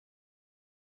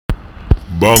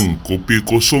Bang, kopi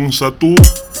 01.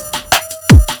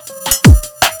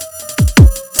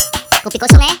 Kopi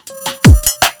kosong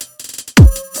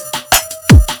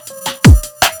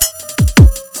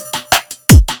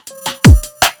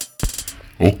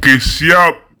Okey,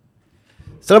 siap.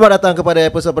 Selamat datang kepada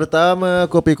episod pertama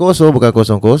Kopi Kosong. Bukan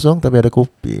kosong-kosong, tapi ada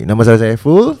kopi. Nama saya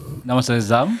Saiful. Nama saya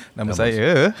Zam. Nama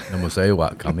saya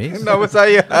Wak Kamis. Nama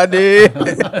saya Adi.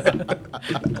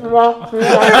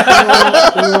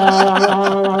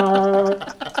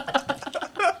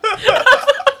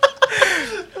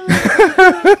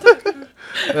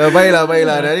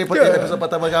 Baiklah. Dari episod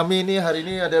pertama kami ni, hari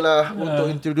ni adalah untuk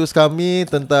introduce kami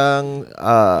tentang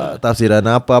tafsiran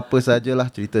apa-apa sajalah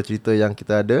cerita-cerita yang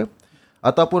kita ada,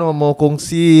 ataupun mau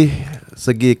kongsi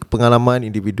segi pengalaman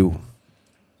individu.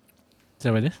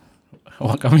 Siapa dia?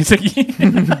 Wak Kamis lagi.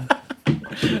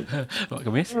 Wak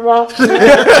Kamis.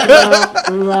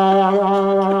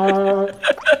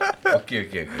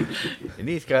 Okey.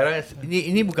 Ini sekarang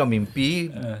ini bukan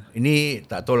mimpi. Ini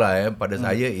tak tahulah pada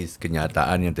saya is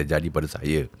kenyataan yang terjadi pada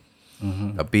saya.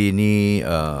 Tapi ini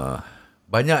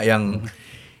banyak yang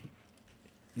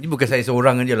ini bukan saya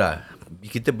seorang aja lah.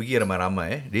 Kita pergi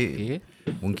ramai-ramai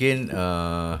Mungkin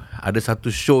ada satu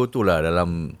show tu lah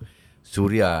dalam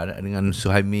Suria dengan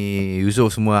Suhaimi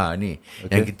Yusof semua ni.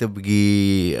 Yang kita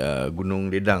pergi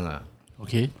Gunung Ledang lah.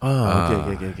 Okey.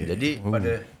 Okey. Jadi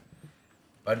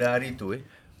pada hari tu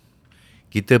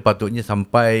kita patutnya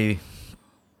sampai,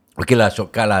 okeylah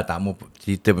shortcut lah, tak mau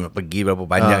cerita pergi berapa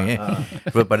panjang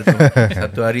pada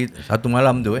satu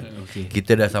malam tu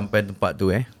kita dah sampai tempat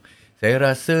tu saya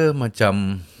rasa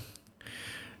macam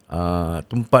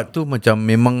tempat tu macam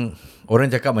memang orang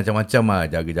cakap macam-macam lah,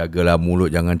 jaga-jagalah mulut,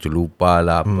 jangan celupa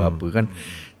lah apa-apa kan.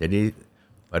 Jadi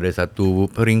pada satu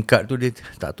peringkat tu dia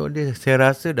tak tahu, saya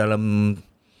rasa dalam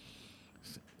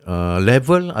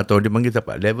level atau dia panggil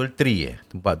apa, level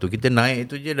 3 tempat tu. Kita naik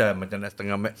itu je dah macam nak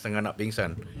setengah nak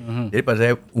pingsan. Jadi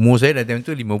pada umur saya dah time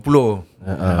tu 50.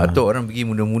 Atau orang pergi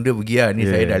muda-muda pergi lah. Ni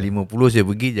saya dah 50 saya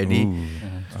pergi, jadi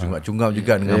cungap-cungap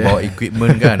juga dengan bawa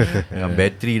equipment kan. Dengan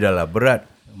bateri dah lah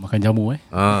berat. Makan jamu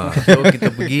So kita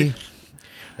pergi.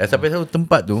 Dah sampai satu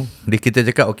tempat tu, kita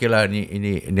cakap okeylah ni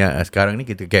sekarang ni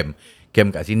kita camp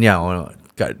kat sini lah,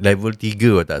 kat level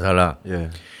 3 tak salah.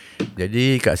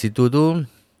 Jadi kat situ tu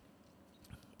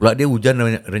pula dia hujan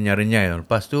renyai-renyai.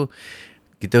 Lepas tu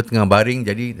kita tengah baring,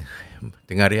 jadi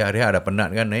tengah rehat-rehat dah penat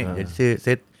kan Jadi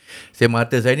saya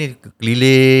mata saya ni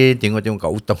keliling tengok-tengok kat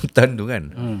hutan-hutan tu kan.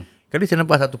 Kali saya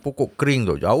nampak satu pokok kering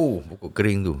tu, jauh pokok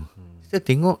kering tu. Saya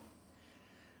tengok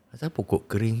asal pokok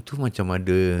kering tu macam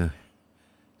ada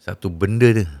satu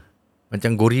benda tu,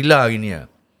 macam gorila gini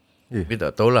lah. Tapi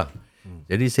tak tahulah.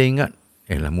 Jadi saya ingat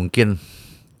mungkin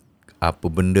apa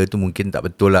benda tu mungkin tak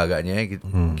betul lah agaknya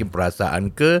mungkin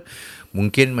perasaan ke,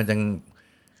 mungkin macam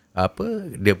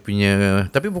apa dia punya,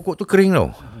 tapi pokok tu kering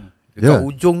tau. Dekat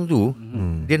ujung tu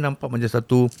dia nampak macam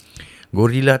satu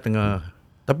gorila tengah,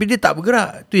 tapi dia tak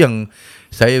bergerak. Tu yang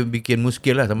saya bikin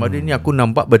muskil lah sama dia ni, aku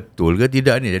nampak betul ke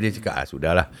tidak ni. Jadi cakap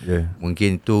sudahlah,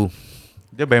 mungkin tu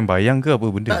Dia bayang-bayang ke apa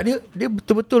benda? tak, dia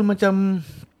betul-betul macam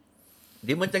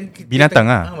dia macam binatang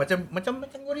lah. Macam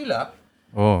gorila.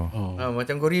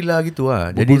 Macam gorila gitu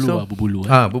lah. Jadi berbulu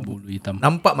hitam.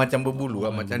 Nampak macam berbulu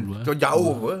lah, macam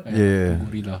jauh apa.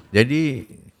 Gorila. Jadi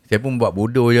saya pun buat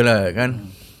bodoh je lah kan.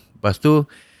 Lepas tu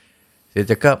saya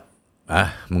cakap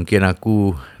mungkin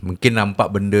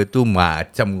nampak benda tu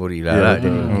macam gorila lah.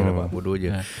 Jadi mungkin buat bodoh je.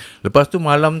 Lepas tu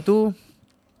malam tu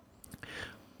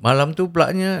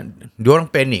pelaknya diorang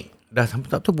panik. Dah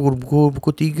sampai tak tahu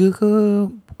pukul 3 ke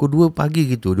pukul 2 pagi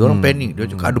gitu. Diorang panik. Dia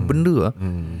cakap ada benda lah.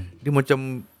 Dia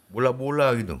macam bola-bola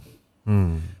gitu.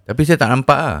 Tapi saya tak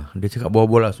nampak lah. Dia cakap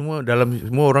bola-bola. Semua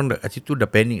orang kat situ dah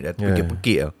panik, dah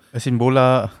terpekik-pekik lah. Asin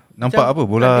bola. Nampak macam, apa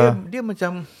bola? Dia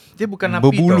macam, dia bukan api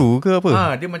berbulu tau. Ke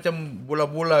apa? Dia macam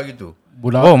bola-bola gitu.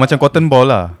 Macam cotton ball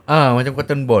lah. Macam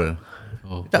cotton ball.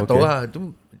 Tak tahu lah.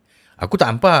 Tu aku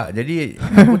tak nampak. Jadi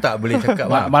aku tak boleh cakap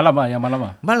lah. Malam lah.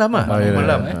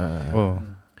 Malam.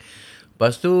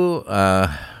 Lepas tu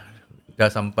dah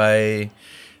sampai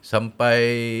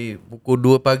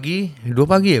pukul 2 pagi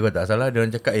kalau tak salah, dia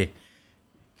orang cakap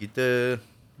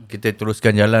kita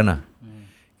teruskan jalan lah.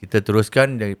 Kita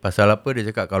teruskan dari pasal apa, dia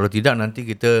cakap kalau tidak nanti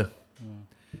kita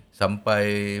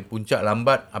sampai puncak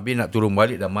lambat, habis nak turun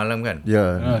balik dah malam kan.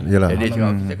 Yalah. Jadi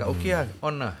dia cakap okey lah,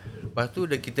 on lah. Lepas tu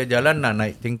kita jalan nak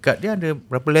naik tingkat, dia ada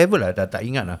berapa level lah, tak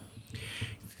ingat lah.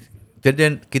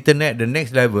 Kita naik the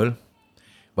next level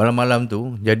malam-malam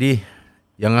tu. Jadi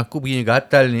yang aku punya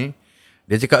gatal ni,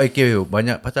 dia cakap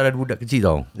banyak pasal ada budak kecil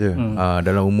tau.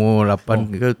 Dalam umur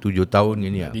 8 ke 7 tahun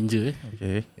gini lah. Danger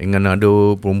Dengan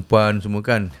ada perempuan semua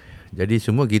kan. Jadi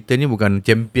semua kita ni bukan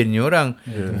championnya orang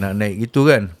nak naik gitu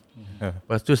kan.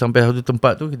 Lepas tu sampai satu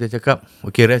tempat tu kita cakap,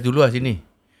 okay, rest dulu lah sini.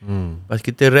 Lepas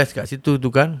kita rest kat situ tu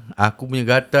kan, aku punya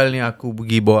gatal ni, aku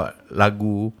pergi bawa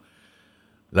lagu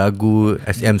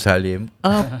SM Salim.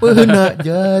 Apa nak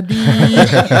jadi?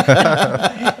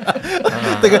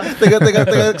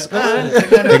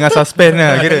 Tengah suspend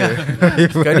lah kira.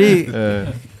 Sekali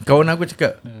kawan aku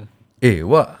cakap,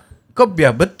 Wak, kau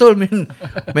biar betul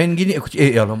main gini. Aku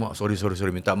cakap, alamak, sorry,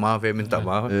 minta maaf.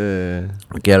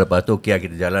 Okay, lepas tu kita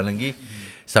jalan lagi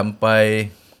sampai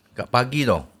kat pagi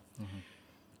tau.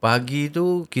 Pagi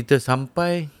tu kita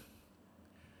sampai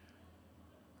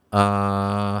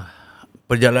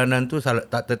perjalanan tu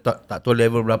tak tahu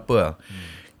level berapa lah.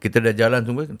 Kita dah jalan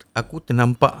semua, aku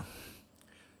ternampak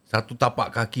satu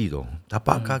tapak kaki tu.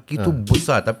 Tapak kaki tu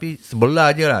besar, tapi sebelah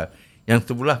je lah.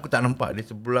 Yang sebelah aku tak nampak, di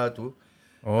sebelah tu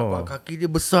tapak kaki dia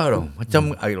besar tau.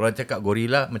 Macam orang cakap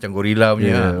gorila, macam gorila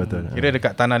punya. Betul. Kira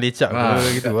dekat tanah lecak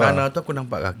ke gitu Kat tanah tu aku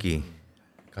nampak kaki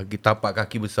tapak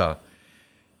kaki besar.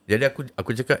 Jadi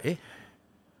aku cakap,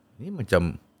 ni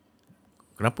macam,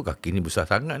 kenapa kaki ni besar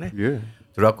sangat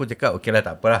Terus aku cakap, okey lah,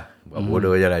 tak apalah, buat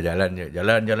bodoh je lah, jalan,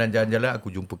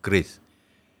 aku jumpa keris.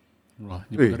 Wah,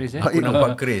 jumpa keris Aku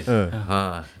nampak keris.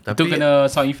 Itu Tapi kena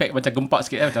sound effect macam gempak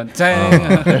sikit macam ceng.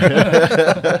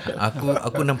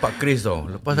 aku nampak keris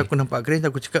tau. Lepas aku nampak keris,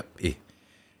 aku cakap,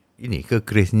 ini ke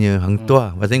kerisnya Hang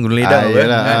Tuah? Pasal Gunung Ledang kan?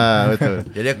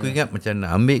 Betul. Jadi aku ingat macam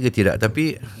nak ambil ke tidak.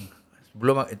 Tapi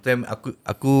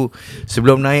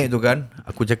sebelum naik tu kan,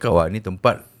 aku cakap, wah, ni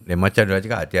tempat lain macam dia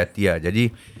cakap, hati-hati lah. Jadi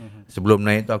sebelum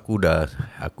naik tu aku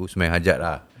sembahyang hajat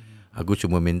lah. Aku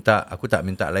tak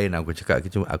minta lain. Aku cakap,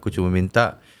 aku cuma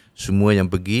minta semua yang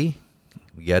pergi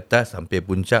atas sampai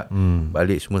puncak,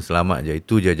 balik semua selamat je.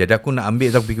 Itu je. Jadi aku nak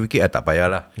ambil, aku fikir-fikir, tak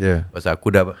payahlah. Pasal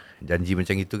aku dah janji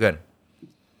macam itu kan.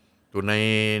 Tu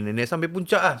naik sampai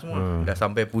puncak lah semua. Dah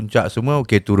sampai puncak semua,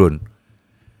 okey, turun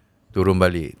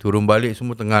balik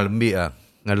semua tengah lembik lah.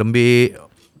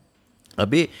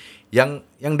 Habis yang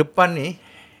depan ni,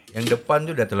 yang depan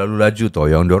tu dah terlalu laju tau.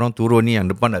 Yang diorang turun ni,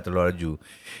 yang depan dah terlalu laju.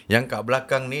 Yang kat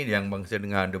belakang ni, yang bangsa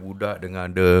dengan ada budak, dengan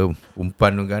ada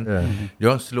umpan tu kan,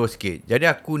 diorang slow sikit. Jadi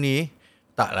aku ni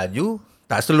tak laju,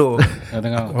 tak slow.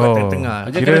 Aku kat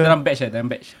tengah-tengah. Kira dalam batch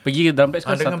pergi dalam batch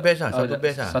kan? Dengan batch lah,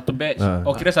 satu batch lah.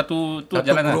 Kira satu tu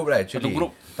jalan group lah actually. Satu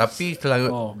group. Tapi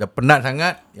setelah dah penat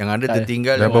sangat, yang ada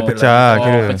tertinggal, dah berpecah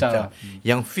pecah.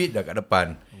 Yang fit dah kat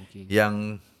depan.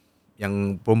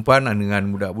 Yang perempuan dengan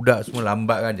budak-budak semua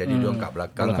lambat kan, jadi diorang kat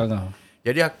belakang lah.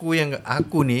 Jadi aku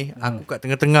kat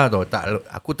tengah-tengah tau.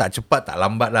 Aku tak cepat, tak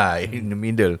lambat lah, in the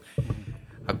middle.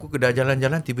 Aku dah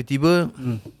jalan-jalan, tiba-tiba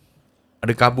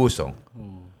ada kabus tau.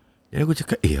 Jadi aku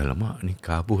cakap, alamak, ni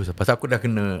kabus. Pasal aku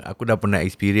dah pernah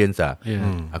experience lah.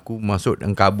 Aku masuk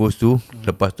dalam kabus tu,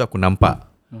 lepas tu aku nampak.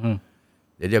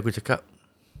 Jadi aku cakap,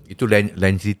 itu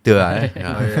lain cerita lah.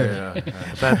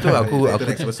 Lepas tu lepas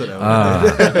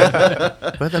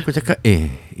tu aku cakap,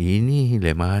 ini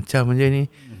lain macam je ni.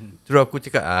 Terus aku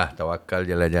cakap, tawakal,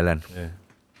 jalan-jalan.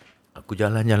 Aku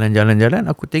jalan,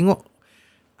 aku tengok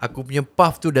aku punya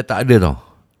path tu dah tak ada tau.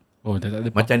 Dah tak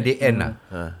ada macam DN lah.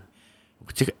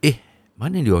 Aku cakap,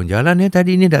 mana dia orang jalan ni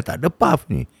tadi ni, dah tak ada path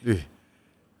ni.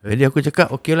 Jadi aku cakap,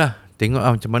 okey lah, tengok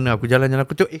macam mana aku jalan-jalan.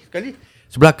 Aku tengok, sekali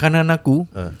sebelah kanan aku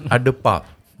ada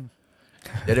path.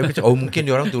 Jadi aku cakap, mungkin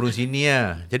dia orang turun sini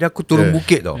lah. Jadi aku turun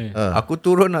bukit tau. Aku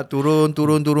turun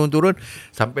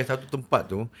sampai satu tempat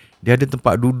tu, dia ada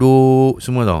tempat duduk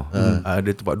semua tau.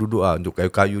 Ada tempat duduk lah, untuk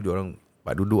kayu-kayu dia orang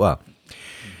tempat duduk lah.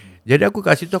 Jadi aku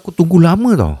kat situ, aku tunggu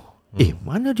lama tau.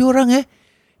 Mana dia orang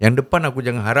Yang depan aku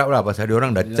jangan harap lah, pasal dia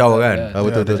orang dah caw kan.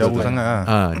 Betul. Jauh sangat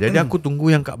lah. Jadi aku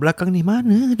tunggu yang kat belakang ni,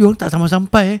 mana dia orang tak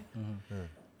sampai.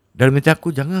 Dalam hati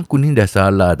aku, jangan aku ni dah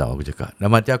salah tau, aku cakap.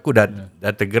 Dalam hati aku dah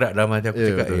tergerak dalam hati aku,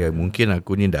 cakap, mungkin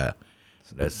aku ni dah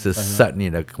sesat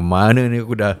ni, dah kemana ni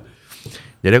aku dah.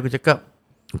 Jadi aku cakap,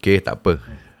 okey, tak apa.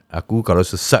 Aku kalau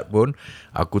sesat pun,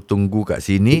 aku tunggu kat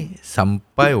sini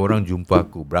sampai orang jumpa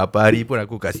aku. Berapa hari pun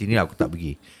aku kat sini, aku tak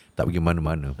pergi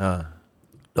mana-mana.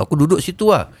 Aku duduk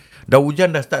situ lah. Dah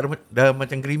hujan, dah start, dah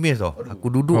macam gerimis tau. Aku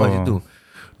duduk kat situ.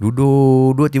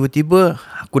 Duduk, tiba-tiba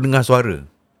aku dengar suara.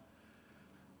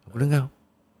 Aku dengar,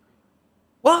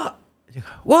 Wak,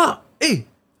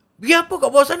 pergi apa kat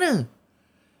bawah sana?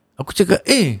 Aku cakap,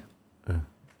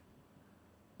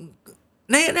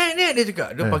 naik, dia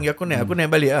cakap. Dia panggil aku naik, aku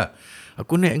naik balik lah.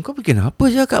 Aku naik, kau bikin apa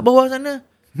je kat bawah sana?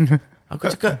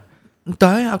 Aku cakap,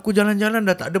 entah aku jalan-jalan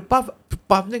dah tak ada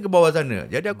path ni ke bawah sana.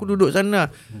 Jadi aku duduk sana.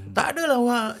 Tak adalah,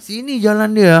 Wak, sini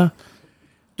jalan dia.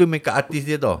 Tu makeup artist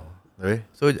dia tau.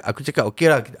 So aku cakap okey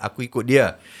lah, aku ikut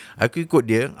dia.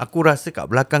 Aku rasa kat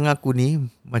belakang aku ni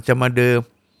macam ada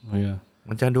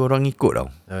macam ada orang ikut tau.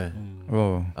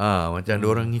 Macam ada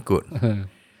orang ikut.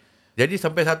 Jadi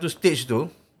sampai satu stage tu,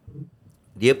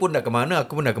 dia pun dah ke mana,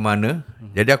 aku pun dah ke mana.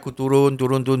 Jadi aku turun.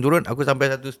 Aku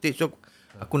sampai satu stage tu,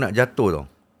 aku nak jatuh tau.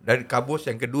 Dari kabus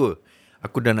yang kedua,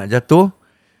 aku dah nak jatuh.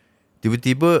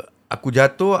 Tiba-tiba aku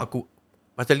jatuh, aku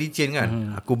pasal licin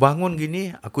kan. Aku bangun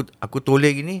gini, aku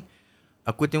toleh gini.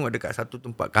 Aku tengok dekat satu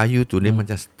tempat kayu tu, dia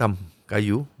macam stump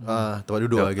kayu. Tempat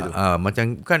duduk lah gitu. Macam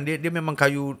bukan dia memang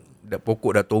kayu,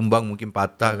 pokok dah tombang, mungkin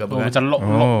patah ke apa kan. Macam lock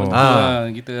lah,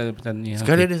 kita macam ni.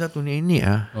 Sekali ada satu nenek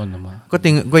nama. Kau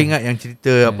ingat yang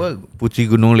cerita apa Puteri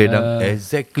Gunung Ledang?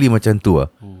 Exactly macam tu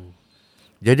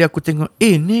Jadi aku tengok,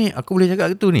 Nek, aku boleh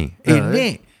cakap gitu ni.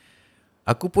 Nek.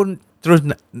 Aku pun terus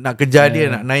nak kejar dia,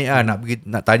 nak naik nak pergi,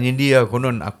 nak tanya dia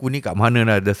konon aku ni kat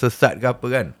mana dah sesat ke apa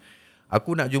kan.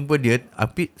 Aku nak jumpa dia,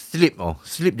 tapi slip.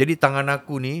 Jadi tangan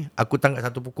aku ni, aku tangkap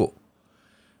satu pokok.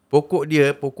 Pokok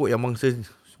dia, pokok yang mangsa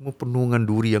semua penuh dengan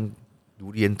duri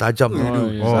yang tajam.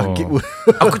 Sakit pun.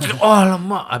 Aku cakap,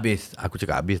 alamak, habis. Aku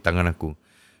cakap, habis tangan aku.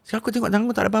 Sekarang aku tengok tangan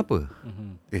aku tak ada apa-apa.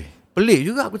 Pelik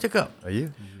juga aku cakap.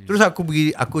 Terus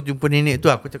aku jumpa nenek tu,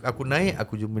 aku naik,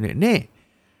 aku jumpa nenek.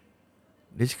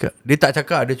 Dia cakap, dia tak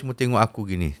cakap, dia cuma tengok aku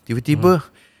gini. Tiba-tiba,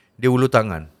 dia ulur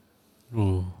tangan.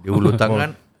 Dia ulur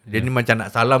tangan. Dia ni macam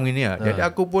nak salam gini lah. Jadi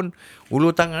aku pun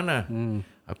ulur tangan lah.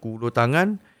 Aku ulur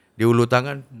tangan, dia ulur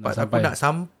tangan. Aku nak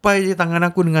sampai je tangan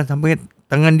aku dengan sampai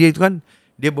tangan dia tu kan,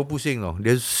 dia berpusing tau.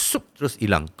 Dia sup terus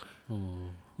hilang.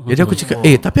 Jadi aku cakap,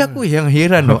 tapi aku yang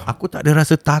heran tau. Aku tak ada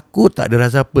rasa takut, tak ada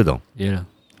rasa apa tau.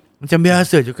 Macam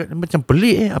biasa je. Macam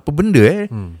pelik apa benda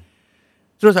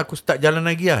Terus aku start jalan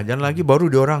lagi baru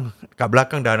dia orang kat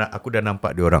belakang aku dah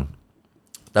nampak dia orang.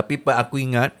 Tapi aku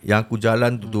ingat yang aku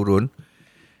jalan tu turun,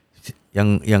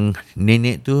 yang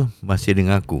nenek tu masih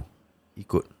dengan aku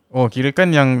ikut. Oh, kira kan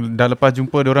yang dah lepas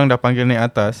jumpa dia orang dah panggil naik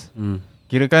atas.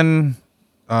 Kira kan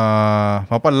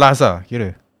apa last lah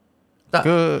kira. Tak,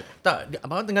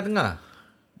 abang tengah-tengah.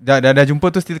 Dah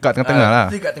jumpa tu still kat tengah-tengah lah.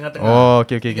 Still kat tengah-tengah. Oh,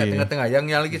 okey. Kat tengah-tengah.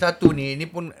 Yang lagi satu ni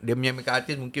pun dia punya makeup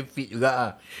artist mungkin fit juga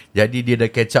lah. Jadi dia dah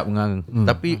catch up dengan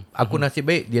tapi aku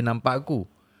nasib baik dia nampak aku.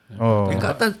 Dia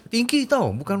kat atas tinggi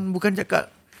tau. Bukan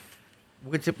cakap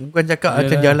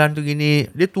macam jalan tu gini.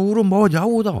 Dia turun bawah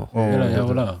jauh tau.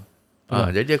 Jauh lah.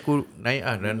 Jadi aku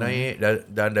naik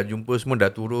dah jumpa semua,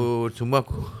 dah turun semua.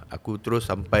 Aku terus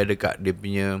sampai dekat dia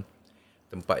punya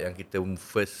tempat yang kita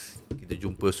first kita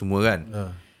jumpa semua kan.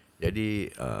 Jadi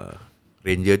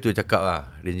ranger tu cakap lah.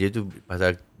 Ranger tu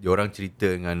pasal diorang cerita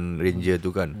dengan ranger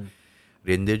tu kan.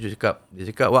 Ranger tu cakap,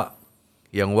 Wak,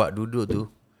 yang Wak duduk tu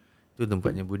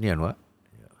tempatnya bunian, Wak.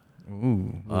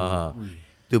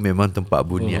 Itu memang tempat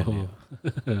bunian.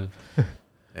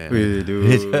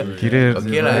 Kira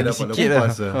okey lah, sikit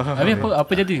lah. Habis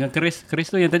apa jadi dengan keris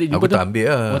tu yang tadi jumpa aku tu? tak ambil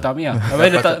lah. Tak ambil lah. Habis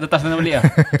letak sana balik lah.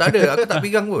 Tak ada, aku tak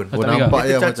pegang pun. Nampak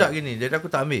dia je tercacak gini. Jadi aku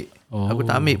tak ambil. Aku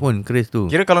tak ambil pun keris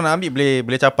tu. Kira kalau nak ambil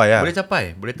boleh capai lah. Boleh capai,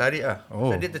 boleh tarik lah.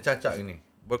 Dia tercacak gini.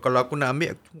 Kalau aku nak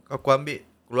ambil, aku ambil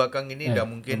keluarkan gini dah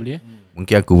mungkin.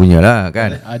 Mungkin aku punya lah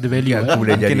kan. Ada value aku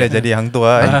boleh Mungkin jadi dah jadi hang tua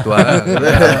lah. hang tua lah.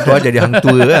 Hang tua jadi hang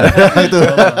tua lah.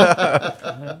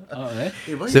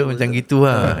 So macam gitu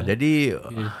lah. Jadi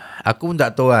aku pun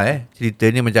tak tahu lah cerita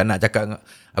ni macam nak cakap.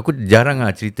 Aku jarang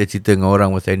lah cerita-cerita dengan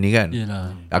orang pasal ni kan.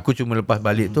 Aku cuma lepas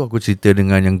balik tu aku cerita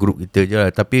dengan yang grup kita je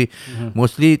lah. Tapi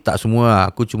mostly tak semua lah.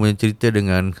 Aku cuma cerita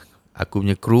dengan aku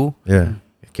punya crew,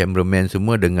 cameraman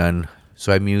semua, dengan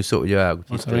Suhaimi Yusof je lah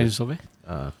aku cerita. Suhaimi Yusof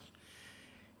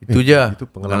itu je itu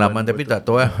pengalaman tapi tak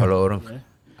tahu lah kalau orang.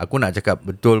 Aku nak cakap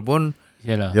betul pun.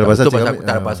 Yalah. Betul pasal aku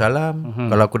tak dapat salam.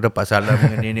 Kalau aku dapat salam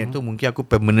dengan nenek tu, mungkin aku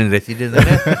permanent resident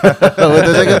sana.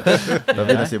 Betul cakap.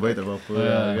 Tapi nasib baik tak apa-apa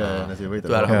kan. Nasib baik tak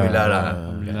Tu apa-apa. alhamdulillah lah.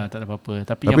 Alhamdulillah tak ada apa-apa.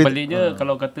 Tapi yang peliknya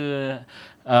kalau kata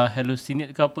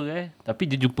hallucinate ke apa tapi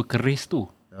dia jumpa keris tu.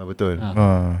 Betul.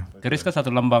 Keris kan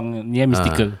satu lambang ni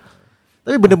mystical.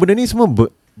 Tapi benda-benda ni semua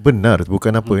benar,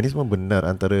 bukan apa. Ini semua benar.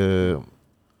 Antara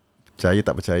percaya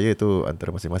tak percaya tu antara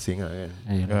masing-masing lah kan.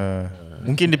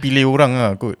 Mungkin dia pilih orang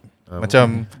lah kot.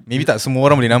 Macam maybe tak semua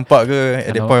orang boleh nampak ke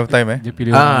at that point of time Dia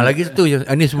pilih orang. Lagi satu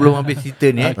ni sebelum habis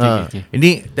cerita ni Okay.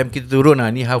 Ini time kita turun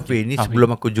lah. Ni halfway. Ni sebelum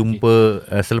aku jumpa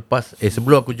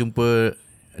sebelum aku jumpa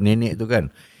nenek tu kan.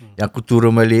 Yang aku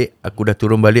turun balik. Aku dah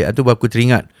turun balik. Tu baru aku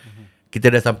teringat. Kita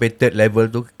dah sampai third level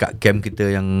tu kat camp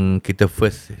kita yang kita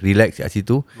first relax kat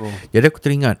situ. Jadi aku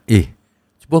teringat,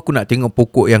 cuba aku nak tengok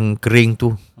pokok yang kering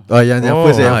tu. Yang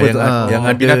first yang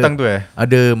ada binatang tu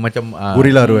ada macam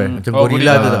gorila tu macam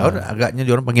gorila tu. Agaknya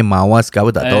dia orang panggil mawas ke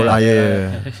apa tak tahulah. Ya.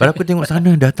 Padahal aku tengok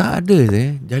sana dah tak ada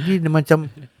Jadi dia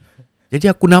macam Jadi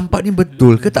aku nampak ni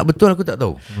betul ke tak betul aku tak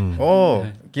tahu. Oh,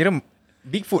 kira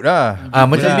Bigfoot lah.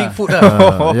 Macam Bigfoot lah.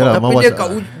 Yalah, Tapi mawas dia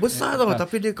besar tau.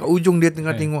 Tapi dia kat ujung dia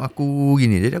tengah tengok aku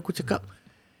gini. Jadi aku cakap,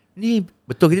 ni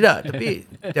betul ke tidak? Tapi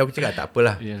aku cakap tak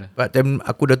apalah. But time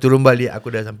aku dah turun balik, aku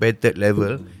dah sampai third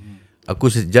level. Aku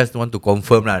just want to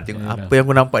confirm lah. Tengok apa yang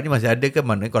aku nampak ni masih ada ke?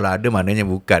 Mana kalau ada maknanya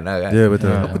bukan lah kan. Ya,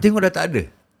 betul. Aku tengok dah tak ada.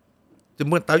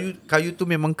 Cuma kayu tu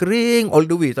memang kering all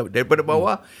the way. Daripada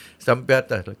bawah sampai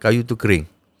atas. Kayu tu kering.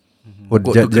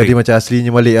 Jadi macam aslinya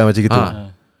balik lah macam gitu.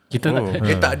 Kita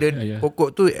Dia tak ada pokok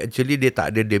tu actually dia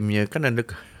tak ada dia punya kan ada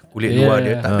kulit luar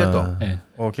dia tak ada tau.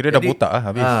 Oh, kira dah butak lah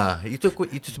habis. Itu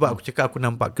sebab aku cakap aku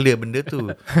nampak clear benda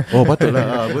tu. Oh,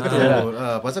 patutlah. Betul.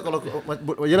 Pasal kalau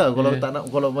yalah kalau tak nak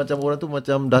kalau macam orang tu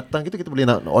macam datang kita boleh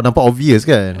nampak obvious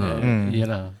kan.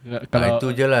 Yalah. Kalau itu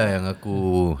je lah yang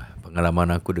aku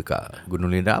pengalaman aku dekat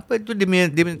Gunung Ledang. Apa itu dia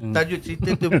tajuk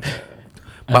cerita tu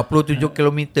 47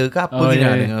 km ke apa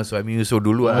dengan suami Yusof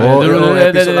dulu lah. Dulu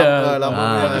episod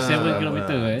lama 7 km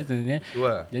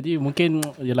Jadi mungkin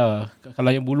yalah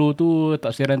kalau yang bulu tu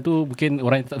tafsiran tu mungkin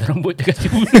orang yang tak ada rambut je kasi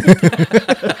bulu.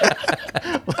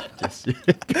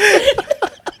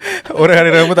 Orang ada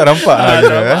rambut tak nampak lah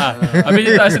kira, Habis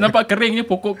dia tak rasa nampak keringnya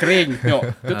pokok kering. Tengok.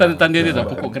 Tu tanda-tanda dia tak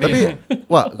pokok kering. Tapi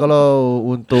Wak, kalau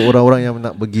untuk orang-orang yang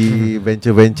nak pergi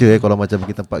venture-venture kalau macam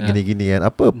pergi tempat gini-gini kan,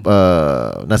 apa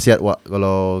nasihat Wak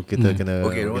kalau kita kena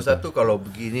Okey, nombor satu kalau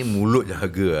begini mulut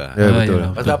jaga lah. Ya, betul.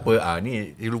 Pasal apa?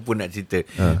 Ni lupa nak cerita.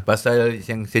 Pasal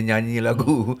yang saya nyanyi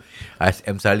lagu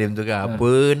SM Salim tu kan,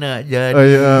 apa nak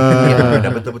jadi.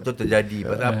 Dah betul-betul terjadi.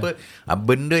 Pasal apa?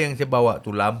 Benda yang saya bawa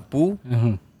tu lampu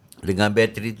dengan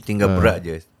bateri tu tinggal berat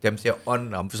je. Time saya on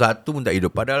lampu satu pun tak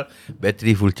hidup. Padahal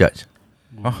bateri full charge.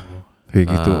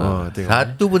 gitu.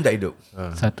 Satu pun tak hidup.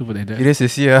 Satu pun tak ada. Kira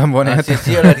sia-sia bawa naik atas.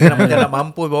 Sia-sia lah dia nak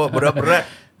mampu bawa berat-berat.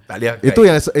 Tak boleh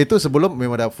angkat. Itu sebelum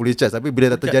memang dah fully charge. Tapi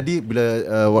bila dah terjadi, bila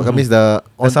Wak Kamis dah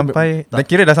Dah sampai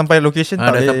kira dah sampai location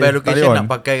tak dah boleh. sampai location nak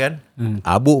pakai kan.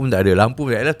 Abuk pun tak ada. Lampu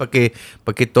pun tak ada.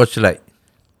 Pakai torchlight.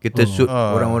 Kita shoot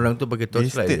orang-orang tu pakai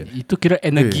torchlight je. Itu kira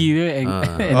energi dia.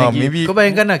 Energi. Maybe Kau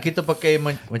bayangkan lah kita pakai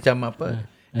macam apa.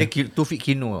 Dia 2 feet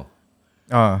kino.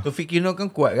 2 feet kino kan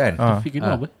kuat kan. Fikir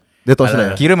apa? dia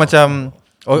torchlight. kira macam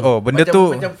benda macam,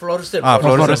 tu macam fluorescent.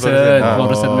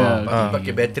 Fluorescent.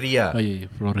 Pakai bateri lah.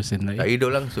 Fluorescent lah. Tak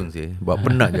hidup langsung sih. Buat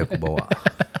penat je aku bawa.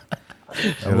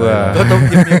 apa. Kau tahu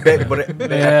dia punya bag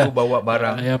aku bawa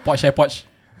barang Pouch.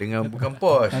 dengan bukan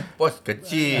pos. Pos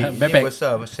kecil. Ini Backpack.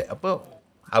 besar. Apa?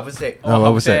 Haversack.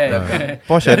 Haversack.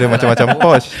 Posh ada macam-macam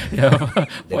posh.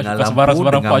 Dengan Sembarang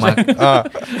lampu, dengan pouch.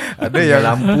 Ada dengan yang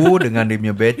lampu, dengan dia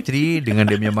punya bateri, dengan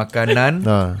dia punya makanan.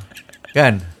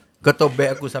 Kan? Kau tahu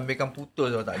beg aku sampaikan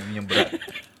putus kalau tak ada yang berat.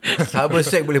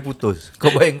 Haversack boleh putus. Kau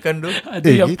bayangkan tu. Ada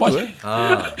yang pouch.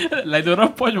 Ha. Lain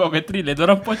orang pouch bawa bateri, lain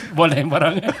orang pouch bawa lain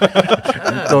barang.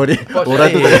 Kau ni Pos orang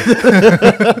tu lain.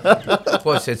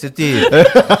 Pos sensitif.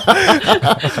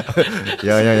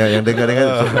 yang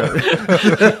dengar.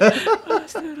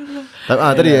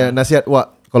 Tadi nasihat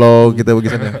Wak kalau kita pergi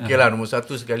sana. Okey lah, nombor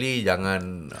satu sekali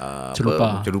jangan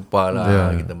celupa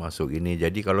lah kita masuk ini.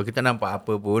 Jadi kalau kita nampak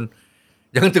apa pun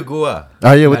jangan tegur lah.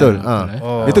 Ya betul.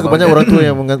 Itu kebanyakan orang tua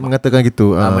yang mengatakan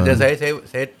gitu. Macam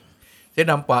saya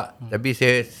nampak tapi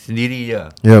saya sendiri je.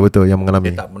 Ya betul, yang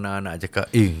mengalami. Saya tak pernah nak cakap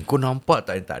kau nampak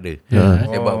tak ada.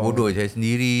 Saya buat bodoh saya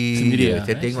sendiri lah.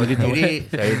 Saya tengok sendiri.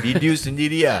 Saya deduce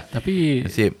sendiri lah. Tapi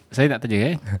Nasib. saya nak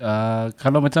tanya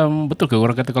kalau macam betul ke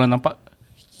orang kata kalau nampak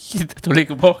kita toleh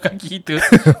ke bawah kaki kita?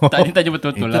 Tak ni tanya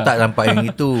betul-betul Itu lah. tak nampak yang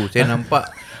itu. Saya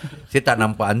tak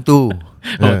nampak hantu.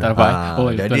 Tak nampak.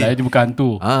 Betul jadi- lah, dia bukan hantu.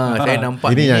 Saya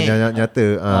nampak Ini nenek. yang nyata.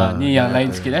 Ni yang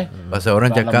lain sikit Pasal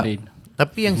orang Malam cakap. lain.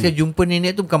 Tapi yang saya jumpa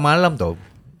nenek tu bukan malam tau.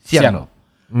 Siang tau.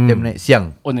 Saya naik siang.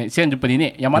 Oh, siang jumpa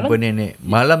nenek. Yang malam? Jumpa nenek.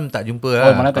 Malam tak jumpa lah.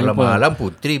 Oh, malam tak Kalau jumpa. malam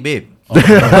puteri babe.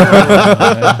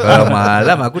 Kalau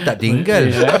malam aku tak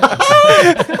tinggal.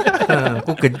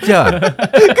 Aku kejar.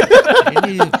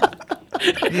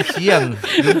 Ini siang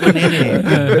jumpa nenek.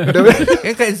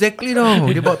 Kan exactly tau.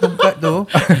 Dia bawa tongkat tu.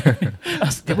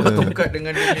 Dia bawa tongkat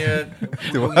dengan dia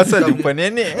punya asal jumpa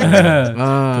nenek.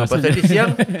 pasal dia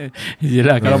siang.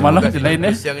 Yelah, kalau malam je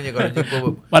lain Siang je kalau jumpa.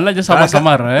 Malam je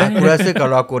samar-samar Aku rasa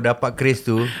kalau aku dapat kris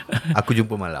tu, aku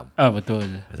jumpa malam.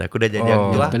 Betul. Pasal aku dah jadi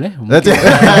aku lah. Betul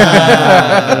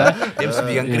Dia mesti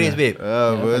pegang kris babe.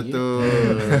 Betul.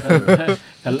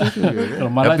 Kalau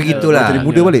malam Tapi gitulah. Jadi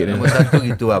muda balik. Nombor satu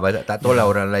gitu lah. Tak tahu lah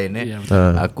orang lain Ya,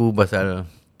 Aku pasal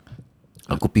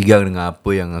aku pegang dengan apa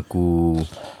yang aku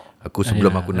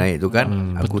sebelum aku naik tu kan.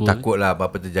 Aku betul. takut lah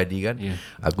apa-apa terjadi kan. Ya.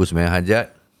 Aku sembahyang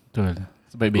hajat. Betul. Aku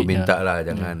Sebaik-baiknya. minta lah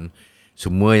jangan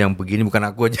semua yang pergi ni bukan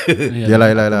aku aja. Yalah.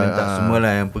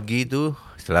 Semualah yang pergi tu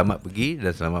selamat pergi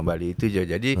dan selamat balik, itu je.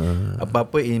 Jadi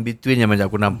apa-apa in between yang macam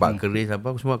aku nampak keris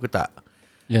apa semua aku tak.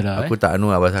 Yalah, Aku tak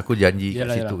pasal aku janji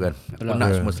Yalah, kat situ yalah. kan. Aku nak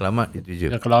semua selamat, itu je.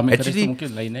 Ya, kalau ambil keris Actually, tu mungkin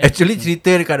lain actually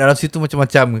cerita dekat dalam situ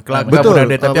macam-macam. Kelakar betul. pun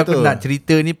ada, tapi aku Betul. nak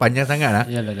cerita ni panjang sangat lah.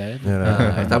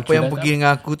 Yalah. Siapa yang pergi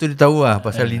dengan aku tu dia tahu lah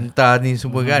pasal lintar ni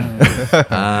semua kan.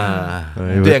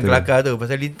 Itu yang kelakar tu.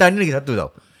 Pasal lintar ni lagi satu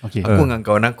tau. Okey. Aku dengan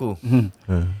kawan aku.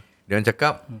 Dia orang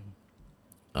cakap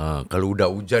kalau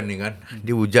udah hujan ni kan,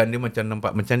 dia hujan dia macam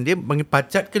nampak macam dia panggil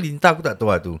pacat ke lintar, aku tak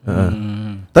tahu lah tu.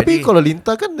 Tapi Jadi- kalau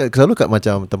lintar kan selalu kat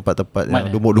macam tempat-tempat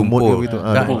yang lumut-lumut gitu.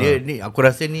 Tak, dia ni aku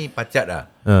rasa ni pacat lah.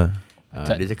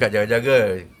 Dia cakap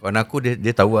jaga-jaga. Kawan aku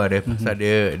dia tahu lah dia pasal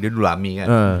dia dulu army kan.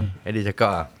 Dia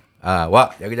cakap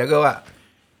Wak, jaga-jaga Wak.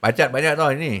 Pacat banyak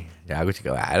tau ni. Aku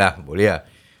cakap lah boleh lah.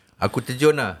 Aku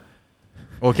terjun lah.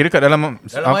 Oh, kira kat dalam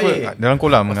air. dalam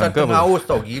kolam Pasal ke tengah apa? haus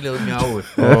tau. Gila punya haus.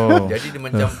 Jadi dia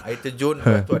macam air terjun,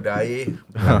 lepas tu ada air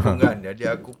berlangsung kan. Jadi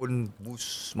aku pun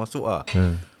bus masuk lah.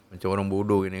 Macam orang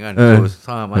bodoh gini kan. Terus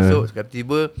masuk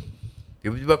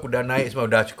tiba-tiba aku dah naik semua.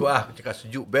 Dah cukup lah. Aku cakap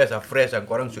sejuk best lah, fresh lah.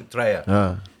 Korang should try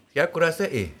lah. Jadi aku rasa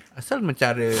asal macam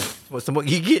ada semut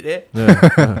gigit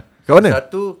Kat mana?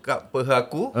 Satu kat peha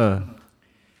aku,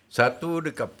 satu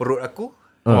dekat perut aku,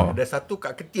 ada satu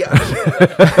kat ketiak.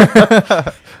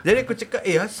 Jadi aku cakap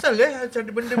asal macam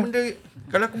ada benda-benda.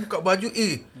 Kalau aku buka baju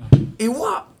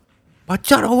Wak,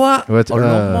 pacar awak.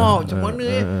 Alamak, macam mana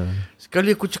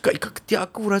Sekali aku cakap kat ketiak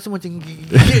aku, rasa macam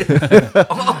gigit.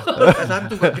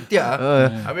 Satu kat ketiak.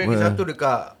 Habis lagi satu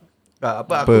dekat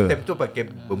apa aku time tu pakai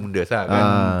bermuda sah kan.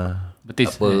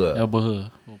 Betis. Apa.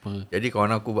 Jadi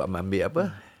kawan aku buat ambil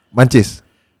apa? Mancis.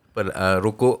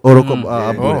 Rokok. Rokok.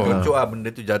 Kocok benda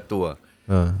tu jatuh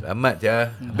selamat je.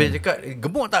 Habis cakap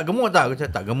gemuk tak? Aku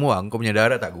cakap tak gemuk kau punya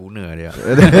darah tak guna dia.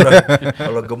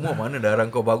 Kalau gemuk mana darah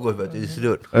kau bagus, lepas tu dia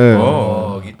sedut.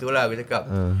 Gitulah aku cakap.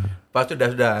 Lepas tu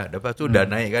lepas tu dah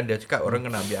naik kan. Dia cakap orang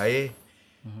kena ambil air.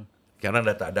 Sekarang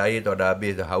dah tak ada air tu, dah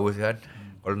habis, dah haus kan.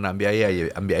 Kalau nak ambil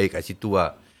air, ambil air kat situ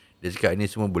lah. Dia cakap ini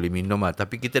semua boleh minum lah.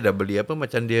 Tapi kita dah beli apa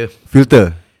macam dia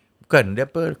Filter. bukan, dia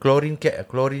apa,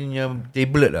 klorinnya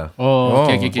tablet lah.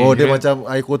 Okay. Dia macam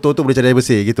air kotor tu boleh cari air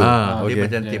bersih gitu. Dia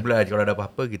macam tablet lah. Kalau ada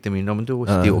apa-apa kita minum tu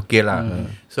still okay lah.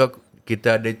 So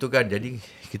kita ada itu kan. Jadi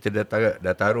kita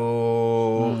dah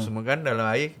taruh semua kan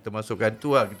dalam air. Kita masukkan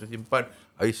tu lah. Kita simpan.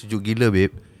 Air sejuk gila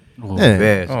babe.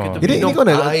 Best. Kita minum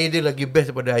ini air dia lagi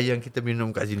best daripada air yang kita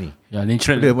minum kat sini. Ya,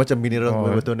 natural. Dia macam mineral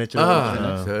betul natural.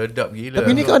 Sedap gila.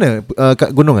 Tapi ni kat mana?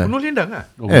 Kat gunung kan? Gunung Ledang lah.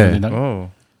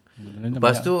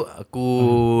 Lepas tu aku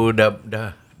dah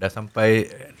sampai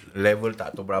level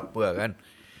tak tahu berapa lah kan.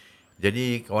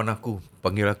 Jadi kawan aku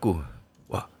panggil aku,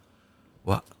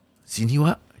 Wak, sini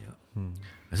Wak.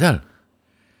 Asal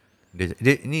dia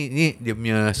ni dia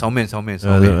punya soundman.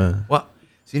 Wak,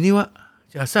 sini Wak.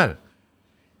 Asal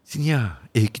sini lah.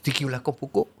 Kita pergi belakang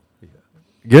pokok.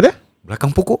 Gimana? Belakang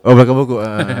pokok. Belakang pokok.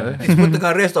 Dia semua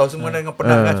tengah rest tau. Semua dengan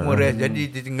penat kan, semua rest. Jadi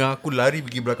dia tengah aku lari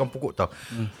pergi belakang pokok tau.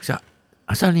 Cakap,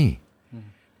 asal ni?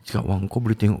 Cakap, wang kau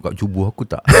boleh tengok kat jubuh aku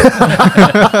tak?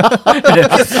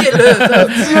 Sial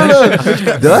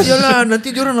lah.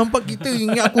 Nanti diorang nampak kita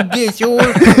ingat aku gay siul.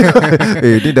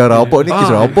 Ni dah rabak ni.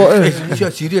 Kes rabak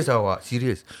Serius awak.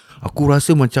 Serius. Aku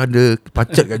rasa macam ada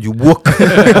pacat kat jubuh aku.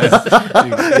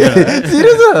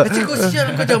 Serius lah. Cakap kau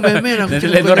sial, kau jangan main-main. Aku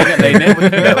Lain orang kat lain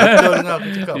betul dengan aku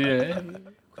cakap.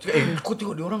 Kau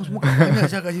tengok diorang semua banyak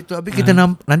saya kat situ. Habis kita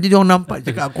nanti diorang nampak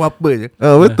cakap aku apa je.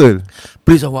 Betul.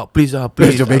 Please awak, please.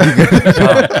 Jom begging.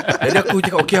 Jadi aku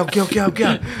cakap okey.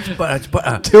 Cepat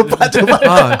lah. Cepat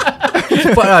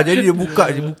lah. Jadi dia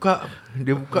buka.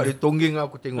 Dia tonggeng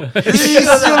aku tengok. Sial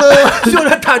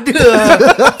lah tak ada lah.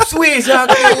 Swiss lah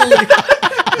aku.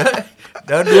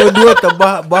 Dan dua-dua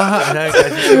terbahak-bahak dah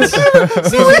kat situ.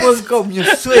 Semua kau punya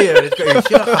sway lah. Dia cakap,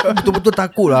 Syah, aku betul-betul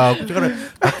takut lah. Aku cakap,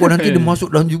 takut nanti dia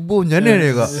masuk dalam jubur. Macam mana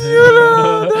dia kak?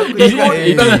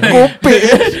 Kopek.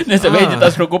 Nasib baik dia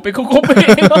tak suruh kopek.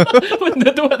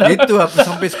 Benda tu tak. Itu aku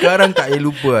sampai sekarang tak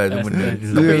lupa lah tu benda.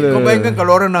 Kau bayangkan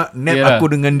kalau orang nak nap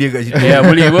aku dengan dia kat situ. Ya,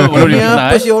 boleh. Ni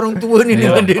apa si orang tua ni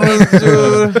dengan dia ni?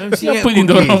 Siapa ni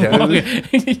orang?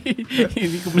 Ini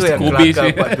Itu mesti yang kobis.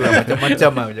 kelakar part tu lah.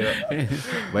 Macam-macam lah aku cakap.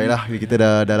 Baiklah, kita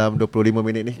dah dalam 25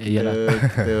 minit ni. Iyalah.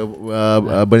 Kita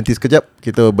berhenti sekejap.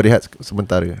 Kita berehat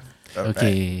sementara.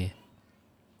 Okay.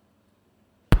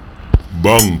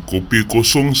 Bang, kopi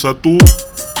 01.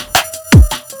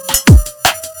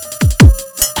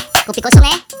 Kopi kosong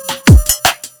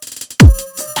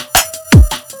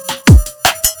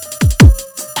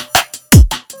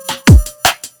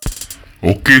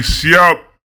Okey, siap.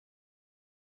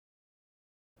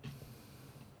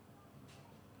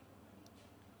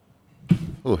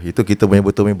 Oh, itu kita punya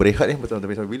betul main berehat ni. Betul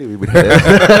sampai bila berehat.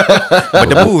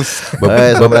 Berdebus.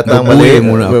 Selamat datang Berbuih balik.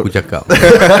 mula aku cakap.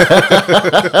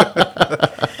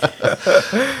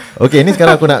 Okey, ni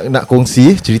sekarang aku nak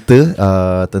kongsi cerita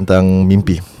tentang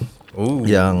mimpi. Oh.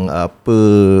 Yang apa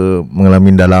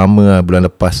mengalami dah lama bulan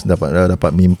lepas dapat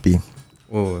mimpi.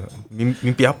 Oh,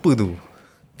 mimpi apa tu?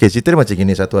 Okay, cerita dia macam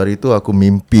gini. Satu hari tu aku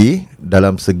mimpi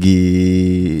dalam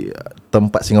segi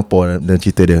tempat Singapura dan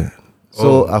cerita dia.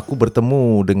 So aku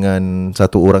bertemu dengan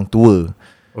satu orang tua.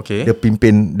 Okay. Dia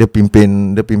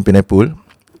pimpin Apple.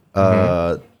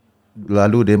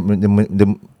 Lalu dia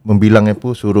membilang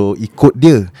Apple suruh ikut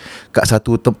dia kat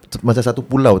macam satu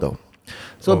pulau tau.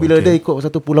 So bila dia ikut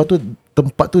satu pulau tu,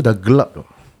 tempat tu dah gelap tau.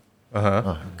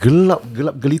 Gelap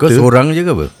gelita. Kau seorang je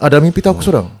ke apa? Dalam mimpi tu aku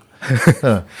seorang.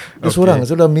 Dia seorang.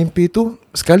 So dalam mimpi tu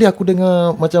sekali aku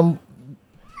dengar macam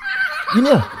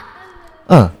gini lah.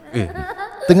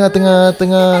 Tengah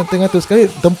tu sekali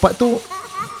tempat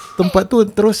tu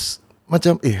terus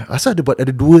macam asal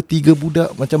ada 2-3 budak,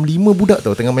 macam 5 budak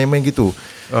tau tengah main-main gitu.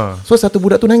 So satu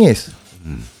budak tu nangis.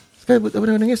 Sekali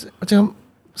budak nangis macam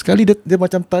sekali dia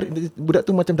macam tarik budak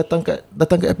tu macam datang kat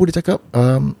aku, dia cakap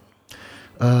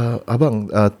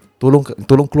abang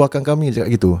tolong keluarkan kami,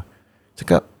 cakap gitu.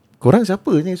 Cakap korang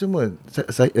siapa ni semua?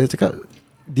 Saya cakap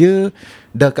dia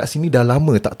dah kat sini dah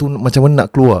lama, tak tahu macam mana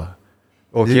nak keluar.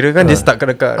 Oh, kira kan dia stuck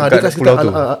dekat pulau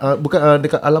tu. Bukan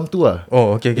dekat alam tu lah.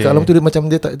 Oh, okay. Dekat alam tu dia macam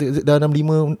dia dalam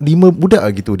 5 budak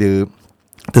lah gitu, dia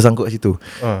tersangkut kat situ.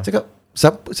 Cakap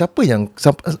siapa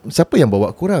yang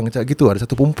bawa korang? Cakap gitu. Ada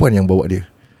satu perempuan yang bawa dia.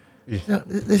 Dia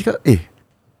cakap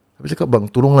habis cakap bang,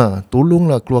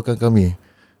 tolonglah keluarkan kami.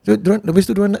 So,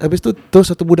 habis tu terus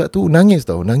satu budak tu nangis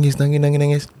tau. Nangis.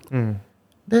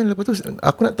 Dan lepas tu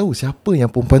aku nak tahu siapa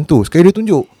yang perempuan tu. Sekali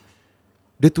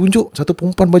dia tunjuk satu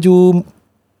perempuan baju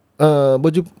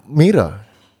merah.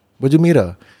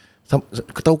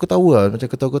 Ketawa-ketawa lah. Macam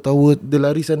ketawa-ketawa. Dia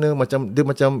lari sana, dia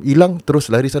macam hilang,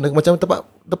 terus lari sana macam tempat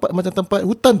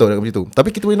hutan tau macam tu. Tapi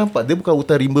kita boleh nampak dia bukan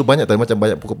hutan rimba banyak tau, macam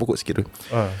banyak pokok-pokok sikit tu.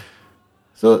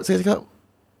 So saya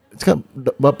cakap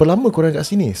berapa lama korang kat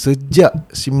sini? Sejak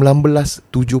 1970.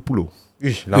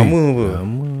 Lama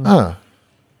apa?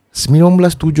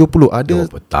 1970 ada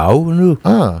berapa tahun tu?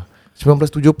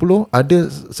 1970 ada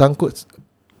sangkut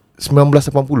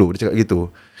 1980, dia cakap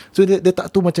gitu. So dia tak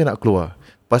tahu macam nak keluar,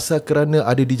 pasal kerana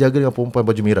ada dijaga dengan perempuan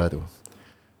baju merah tu.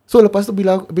 So lepas tu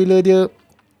bila dia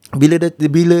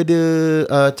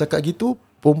cakap gitu,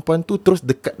 perempuan tu terus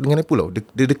dekat dengan Apple tau.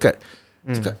 Dia dekat.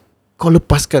 Cakap, kau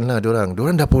lepaskanlah diorang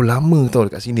dah berapa lama tau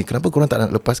dekat sini, kenapa korang tak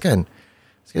nak lepaskan?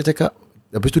 Saya cakap,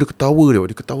 habis tu dia ketawa.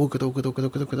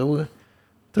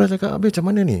 Terus cakap, habis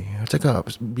macam mana ni? Cakap,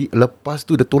 lepas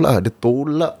tu dia tolak.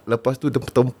 Lepas tu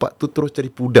tempat tu terus cari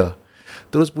pudar.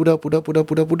 Terus pudar.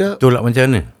 Tolak macam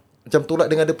mana? Macam tolak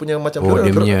dengan dia punya macam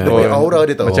dia punya aura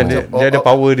dia tau. Macam dia ada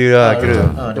power dia lah kira.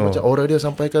 Dia macam aura dia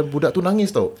sampaikan budak tu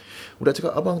nangis tau. Budak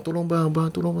cakap, abang tolong bang.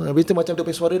 Habis tu macam dia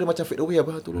punya suara dia macam fade away,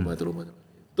 abang tolong bang.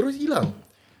 Terus hilang.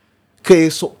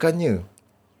 Keesokannya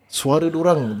suara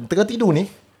diorang tengah tidur ni,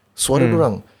 suara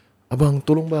diorang, abang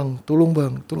tolong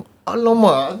bang.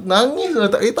 Alamak, nangis lah,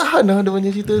 tak boleh tahan lah dia punya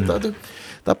cerita.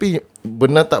 Tapi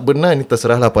benar tak benar ni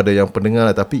terserahlah pada yang pendengar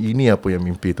lah. Tapi ini apa yang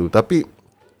mimpi tu. Tapi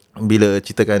bila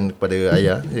ceritakan kepada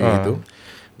ayah gitu,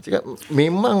 cakap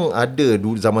memang ada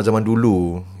zaman-zaman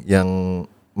dulu yang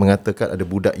mengatakan ada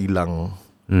budak hilang.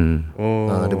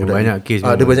 Ada banyak kes.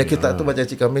 Ada banyak kes tak tu, macam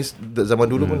Cik Kamis zaman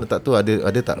dulu pun tak tahu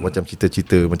ada tak macam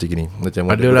cerita-cerita macam gini. Macam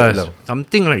adalah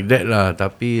something like that lah,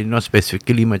 tapi not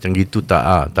specifically macam gitu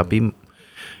tak tapi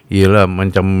yelah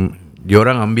macam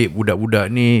diorang ambil budak-budak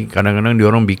ni, kadang-kadang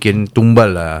diorang bikin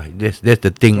tumbal lah. That's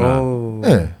the thing lah.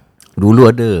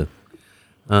 Dulu ada.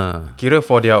 Kira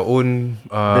for their own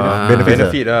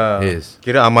benefit lah. Yes.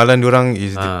 Kira amalan diorang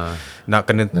is nak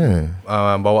kena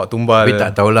bawa tumbal. Tapi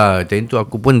tak tahulah, time tu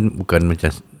aku pun bukan macam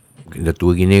dah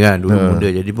tua gini kan, dulu muda,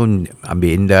 jadi pun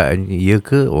ambil indak. Ya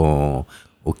ke?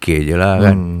 Okey je lah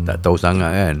kan. Tak tahu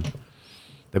sangat kan.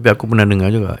 Tapi aku pernah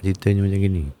dengar juga ceritanya macam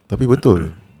gini. Tapi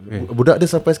betul. Budak dia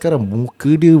sampai sekarang,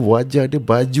 muka dia, wajah dia,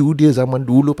 baju dia zaman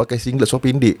dulu pakai singlet seluar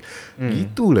pendek.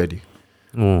 Gitulah dia.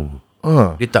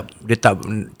 Dia tak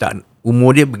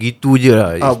umur dia begitu je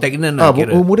lah. Stagnan lah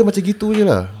kira. Umur dia macam gitu je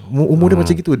lah. Umur dia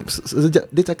macam gitu.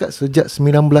 Dia cakap sejak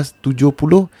 1970.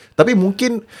 Tapi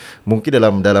mungkin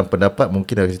dalam pendapat,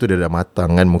 mungkin dari situ dia dah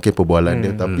matang kan, mungkin perbualan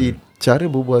dia. Tapi cara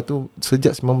berbual tu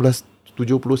sejak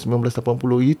 1970,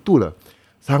 1980 itulah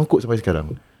sangkut sampai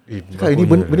sekarang. Ini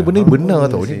benda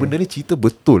benar tau. Ini benda ni cerita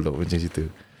betul tau, macam cerita.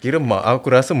 Kira aku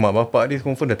rasa mak bapak dia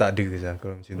confirm dah tak ada je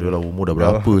kalau macam tu. Dah umur dah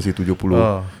berapa sih, 70.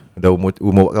 Dah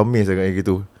umur kami sangat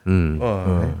gitu.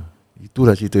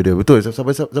 Itulah cerita dia. Betul.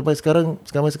 Sampai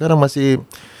sekarang masih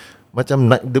macam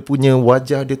nak dia punya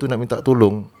wajah dia tu nak minta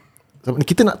tolong.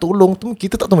 Kita nak tolong tu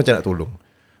kita tak tahu macam nak tolong.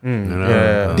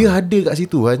 Dia ada kat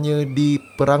situ, hanya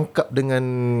diperangkap dengan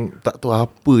tak tahu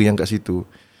apa yang kat situ.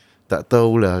 Tak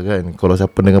tahulah kan. Kalau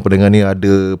siapa pendengar-pendengar ni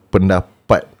ada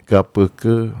pendapat ke apa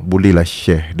ke, bolehlah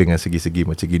share dengan segi-segi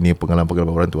macam gini,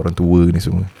 pengalaman-pengalaman orang tua ni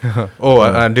semua.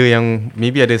 Ada yang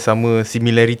maybe ada sama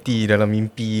similarity dalam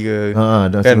mimpi ke.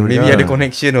 Kan maybe ada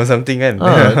connection or something kan.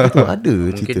 Itu ada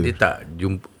cerita. Mungkin dia tak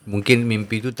jumpa, mungkin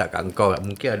mimpi tu tak kat kau.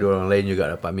 Mungkin ada orang lain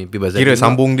juga dapat mimpi pasal Kira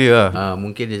sambung dia lah.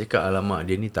 mungkin dia cakap, alamak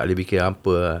dia ni tak boleh fikir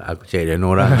apa, aku cari dan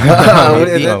orang.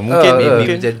 Mungkin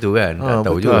macam tu kan. Tak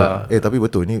tahu betul. juga. Tapi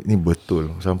betul ni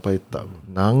betul. Sampai tak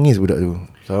nangis budak tu.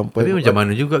 Tapi macam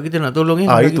mana juga kita nak tolong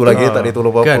itu lagi tak dia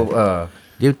tolong apa-apa. Kan?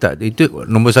 Dia tak, itu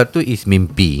nombor satu is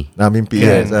mimpi. Mimpi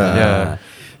kan? yes.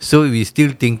 So we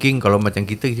still thinking, kalau macam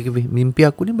kita mimpi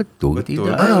aku ni betul ke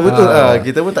tidak? Betul.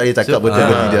 Kita pun tak boleh cakap betul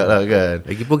ke tidak lah kan.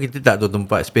 Lagipun kita tak tahu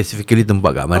tempat, specifically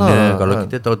tempat kat mana. Kalau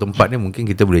kita tahu tempat ni, mungkin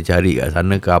kita boleh cari kat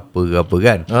sana ke apa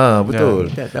kan. Betul.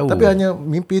 Kita tahu. Tapi hanya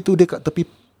mimpi tu dia kat tepi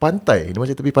pantai. Dia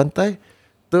macam tepi pantai.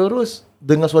 Terus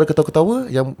dengar suara ketawa-ketawa,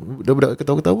 yang budak-budak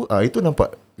ketawa-ketawa, itu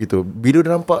nampak gitu. Bila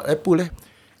dia nampak apple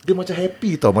dia macam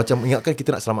happy tau, macam ingatkan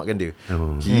kita nak selamatkan dia.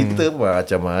 Kita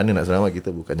macam mana nak selamat,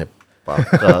 kita bukannya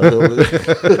pakar ke apa.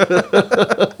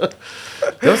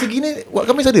 Kalau segini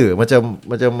kami ada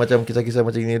macam kisah-kisah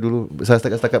macam ini dulu,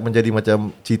 setakat menjadi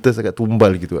macam cerita setakat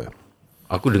tumbal gitu lah.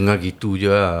 Aku dengar gitu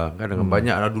je lah. Kadang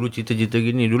banyak lah dulu cerita-cerita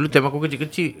gini. Dulu time aku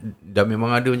kecil-kecil dah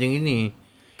memang ada macam ini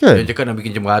kan? Dia cakap nak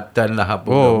bikin jembatan lah apa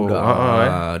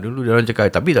budak-budak. Dulu dia orang cakap,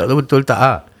 tapi tak tahu betul tak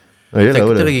lah.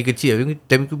 Kita lagi kecil,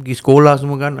 time tu pergi sekolah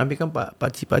semua kan. Habis kan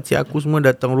pakcik-pakcik aku semua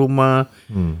datang rumah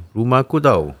aku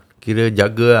tau. Kira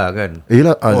jaga lah kan.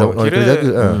 Kira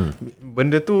jaga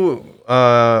benda tu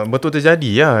betul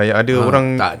terjadi lah. Yang ada orang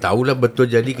tak tahulah betul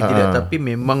jadi ke tidak. Tapi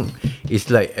memang it's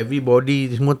like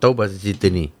everybody semua tahu pasal cerita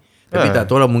ni. Tapi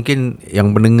tak tahu lah, mungkin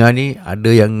yang mendengar ni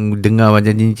ada yang dengar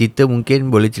macam ni cerita,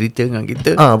 mungkin boleh cerita dengan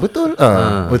kita. Betul.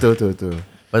 Betul.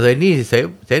 Pasal ini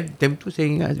saya time tu saya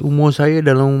ingat umur saya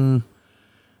dalam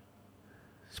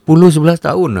 10-11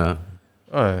 tahun lah.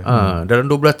 Dalam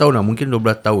 12 tahun lah, mungkin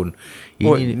 12 tahun.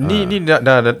 Ini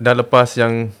dah lepas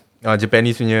yang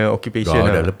Japanese punya occupation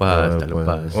dah lepas.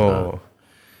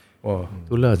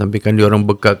 Itulah, sampai kan dia orang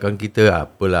bekalkan kita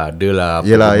apalah, adalah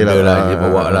yelah, dia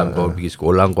bawa lah kau pergi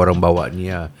sekolah, kau orang bawa ni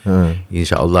lah.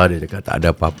 InsyaAllah dia cakap tak ada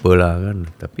apa-apa lah kan.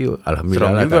 Tapi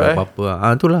Alhamdulillah lah, tak ada apa-apa.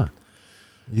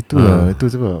 Itulah. Itu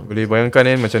sebab boleh bayangkan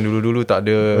kan, macam dulu-dulu tak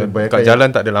ada kat jalan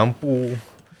tak ada lampu.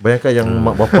 Bayangkan yang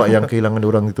mak bapak yang kehilangan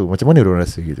orang itu, macam mana orang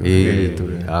rasa gitu.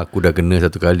 Aku dah kena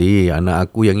satu kali. Anak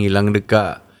aku yang hilang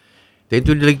dekat, time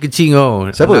tu dia lagi kecil tau.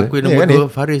 Siapa? Anak aku yang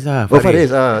nombor 2, Faris lah. Faris.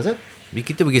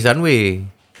 Kita pergi Sunway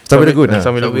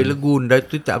Sunway Lagoon. Dah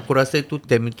tu tak, aku rasa tu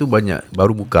time itu banyak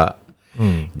baru buka.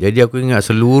 Jadi aku ingat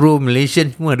seluruh Malaysian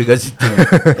semua ada kat situ.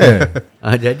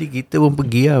 Jadi kita pun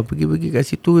pergi kat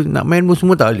situ. Nak main pun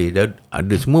semua tak boleh.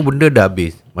 Ada semua benda dah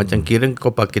habis. Macam kira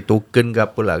kau pakai token ke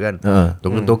apalah kan.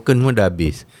 Token semua dah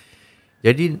habis.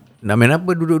 Jadi nak main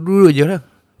apa, duduk-duduk je lah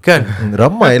kan.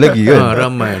 Ramai lagi kan.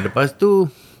 Ramai. Lepas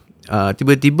tu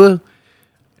tiba-tiba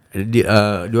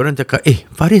dia orang cakap,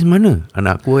 Faris mana?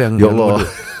 Anak aku yang ya Allah.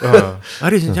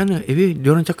 Faris macam mana? Dia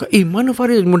orang cakap, mana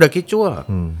Faris? Semua dah kecoh lah.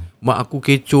 Mak aku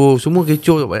kecoh, semua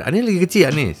kecoh. Anis lagi kecil,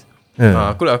 Anis.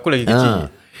 Aku lagi kecil.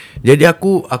 Jadi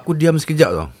aku diam sekejap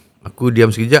tau. Aku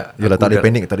diam sekejap. Yalah, tak ada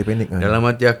panik. Dalam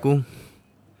hati aku,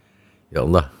 ya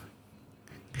Allah,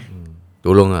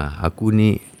 tolonglah aku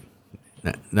ni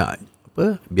nak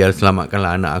apa, biar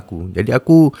selamatkanlah anak aku. Jadi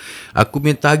aku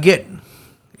punya target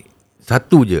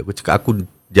satu je. Aku cakap aku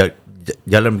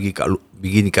jalan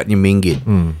pergi dekat ni main gate,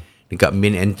 dekat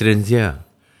main entrance dia.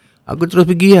 Aku terus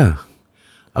pergi lah.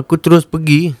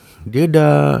 Dia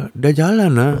dah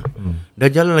jalan lah. Dah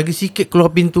jalan lagi sikit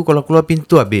keluar pintu. Kalau keluar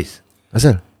pintu habis.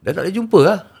 Asal? Dah tak boleh jumpa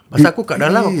lah. Pasal aku kat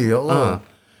dalam. Ya Allah.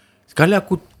 Sekali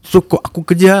aku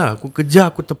kejar.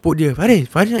 Aku tepuk dia. Faris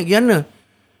nak pergi mana?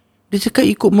 Dia cakap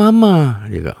ikut mama.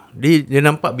 Dia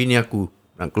nampak bini aku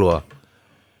nak keluar.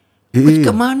 Aku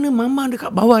cakap mana mama dekat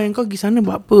bawah, yang kau pergi sana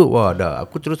buat apa? Wah dah,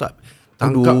 aku terus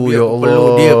tangkap dia, ya aku peluk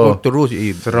dia, aku terus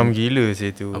seram gila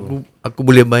saya tu. Aku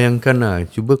boleh bayangkan lah.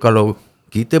 Cuba kalau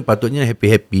kita patutnya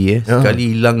happy-happy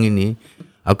sekali hilang ini,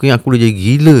 aku ingat aku dah jadi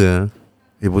gila lah.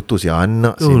 Betul si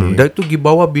anak Betul. sini. Dah tu pergi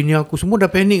bawah bini aku semua dah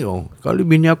panik tau. Kalau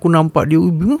bini aku nampak dia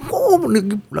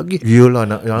lagi Yelah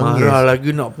nak nangis. marah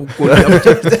lagi nak pukul dia.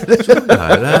 Macam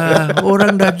sudahlah,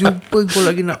 orang dah jumpa kau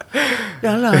lagi nak.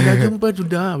 Dah jumpa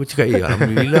sudah. Aku cakap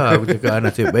alhamdulillah. Aku cakap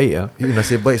nasib baik lah.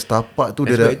 Nasib baik setapak tu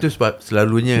dia Sebab dah. itu sebab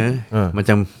selalunya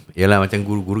macam yalah macam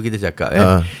guru-guru kita cakap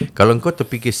kalau kau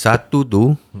terfikir satu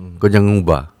tu kau jangan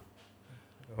ubah.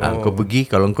 Kau pergi,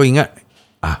 kalau kau ingat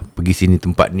pergi sini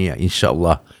tempat ni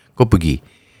insya-Allah kau pergi.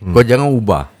 Kau jangan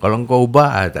ubah. Kalau kau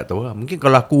ubah tak tahu lah. Mungkin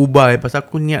kalau aku ubah pasal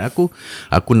aku niat aku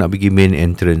nak pergi main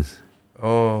entrance.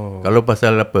 Kalau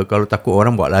pasal apa, kalau takut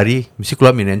orang buat lari mesti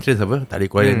keluar main entrance apa, tak ada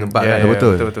keluar tempat kan.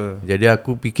 Betul. Jadi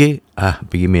aku fikir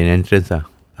pergi main entrance lah.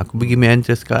 Aku pergi main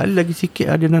entrance sekali lagi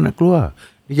sikit dia nak keluar.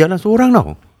 Dia jalan seorang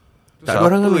tau. Tak ada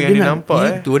orang yang dia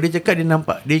nampak Itu dia cakap dia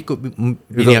nampak dia ikut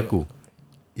bini aku.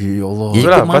 Ya Allah.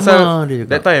 Itulah pasal dia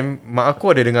cakap. that time mak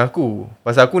aku ada dengan aku.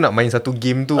 Pasal aku nak main satu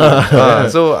game tu.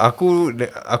 So aku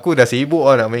dah sibuk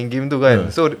nak main game tu kan.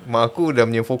 So mak aku dah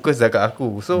punya fokus dah kat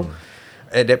aku. So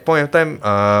at that point of time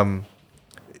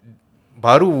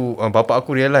baru bapak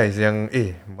aku realise yang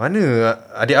mana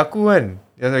adik aku kan,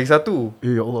 yang lagi satu.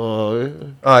 Ya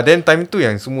Allah. Then time tu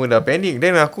yang semua dah panik.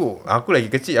 Then aku lagi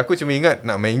kecil, aku cuma ingat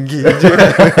nak main game je.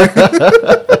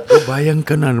 Kau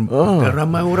bayangkan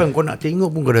ramai orang kau nak tengok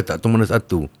pun kau dah tak tahu mana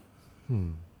satu.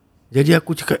 Jadi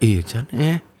aku cakap macam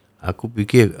mana Aku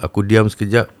fikir, aku diam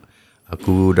sekejap.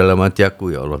 Aku dalam hati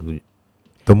aku, ya Allah,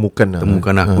 temukan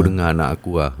aku dengan anak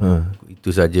aku lah.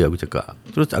 Itu saja aku cakap.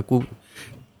 Terus aku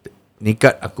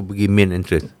nikat aku pergi main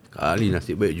entrance. Kali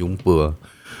nasib baik jumpa lah.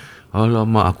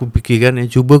 Alamak, aku fikirkan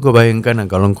cuba kau bayangkan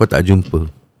kalau kau tak jumpa.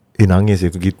 Nangis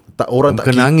tak orang tak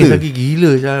kita. Nangis lagi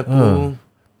gila saya aku.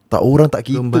 Tak orang tak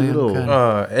kita tau.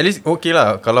 At least okay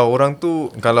lah. Kalau orang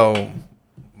tu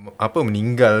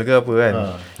meninggal ke apa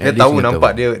kan, dia tahu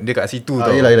nampak dia kat situ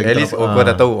tau. Yelah, at least kau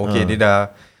dah tahu okay, dia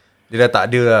dah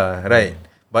tak ada lah, right?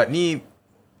 But ni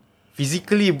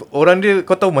physically orang dia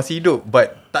kau tahu masih hidup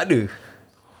but tak ada.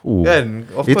 Kan?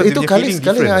 Of course Itu kali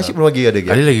dengan Asyik belum lagi ada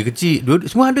ke? Kali lagi kecil.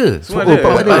 Semua ada.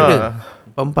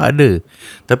 Empat ada.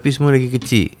 Tapi semua lagi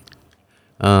kecil.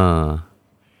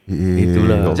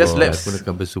 Itulah. Just let aku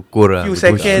akan bersyukur lah. few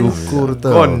seconds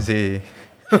gone sih.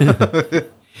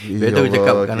 Betul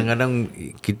cakap kadang-kadang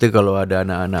kita kalau ada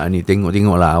anak-anak ni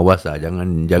tengok-tengoklah, awas lah,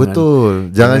 jangan Betul.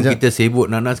 Jangan kita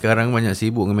sibuk. Anak sekarang banyak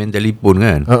sibuk dengan main telefon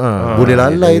kan. Boleh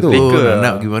lalai tu.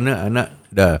 Anak gimana, anak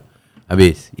dah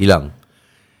habis, hilang.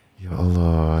 Ya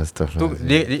Allah, astagfirullah.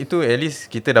 Itu at least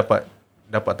kita dapat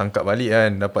tangkap balik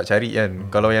kan, dapat cari kan.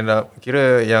 Kalau yang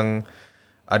kira yang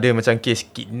ada macam kes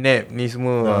kidnap ni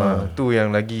semua, tu yang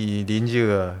lagi danger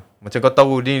lah. Macam kau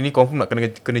tahu dia ni confirm nak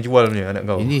kena jual punya anak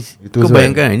kau. Ini kau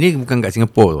bayangkan, ini bukan kat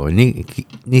Singapura tau.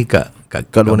 Ini kat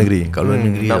luar negeri. Kat luar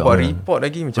negeri nak tau. buat report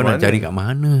lagi macam Kau mana? nak cari kat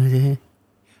mana je.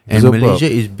 And Malaysia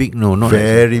is big, no, not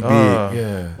very big.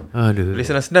 Yeah. Aduh. Boleh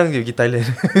senang-senang je pergi Thailand.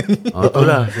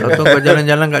 Itulah. Atau kau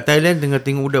jalan-jalan kat Thailand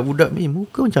tengok budak-budak ni,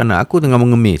 muka macam mana? Aku tengah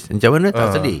mengemis. Macam mana?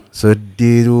 Tak sedih.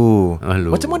 Sedih tu.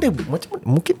 Halo. Macam mana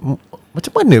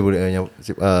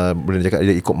boleh cakap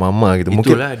dia ikut mama gitu.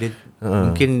 Itulah dia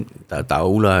mungkin tak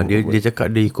tahulah. Dia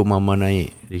cakap dia ikut mama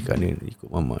naik. Dia cakap dia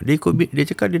ikut mama. Dia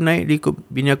cakap dia naik, dia ikut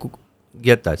bini aku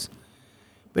pergi atas.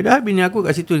 Padahal bini aku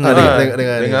kat situ dengan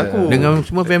aku. Dengan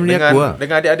semua family aku lah.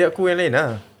 Dengan adik-adik aku yang lain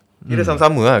lah. Kira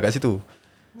sama-sama lah kat situ.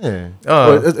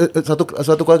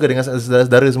 Satu keluarga dengan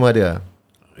saudara semua ada.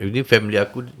 Ini family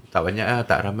aku tak banyak lah,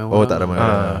 tak ramai orang. Tak ramai.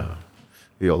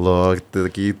 Ya Allah,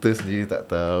 kita sendiri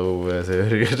tak tahu.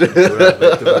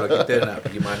 Betul, kalau kita nak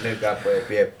pergi mana ke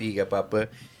apa, happy ke apa-apa,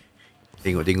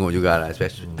 tengok-tengok jugalah,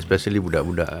 especially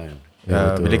budak-budak kan.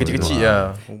 Bila kecil-kecil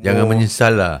lah. Jangan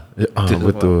menyesal lah.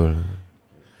 Betul.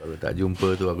 Kalau tak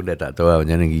jumpa tu aku dah tak tahu lah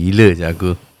macam mana. Gila je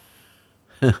aku.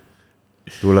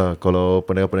 Itulah, kalau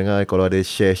pendengar-pendengar kalau ada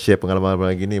share pengalaman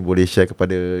lagi ni, boleh share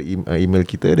kepada email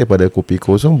kita daripada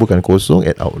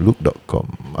kopikosong@outlook.com.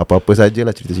 Apa-apa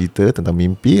sajalah cerita-cerita tentang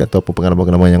mimpi ataupun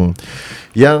pengalaman-pengalaman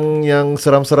yang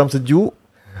seram-seram sejuk,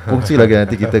 kongsi lagi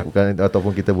nanti kita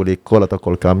ataupun kita boleh call atau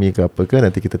call kami ke apa ke,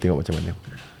 nanti kita tengok macam mana.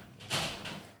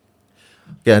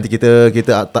 Okay, nanti kita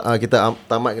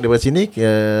tamat daripada sini.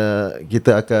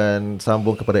 Kita akan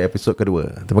sambung kepada episod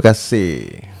kedua. Terima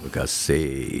kasih.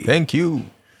 Thank you.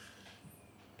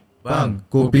 Bang,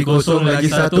 kopi kosong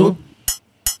lagi satu.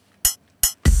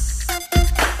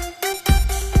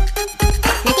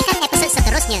 Nantikan episod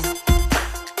seterusnya.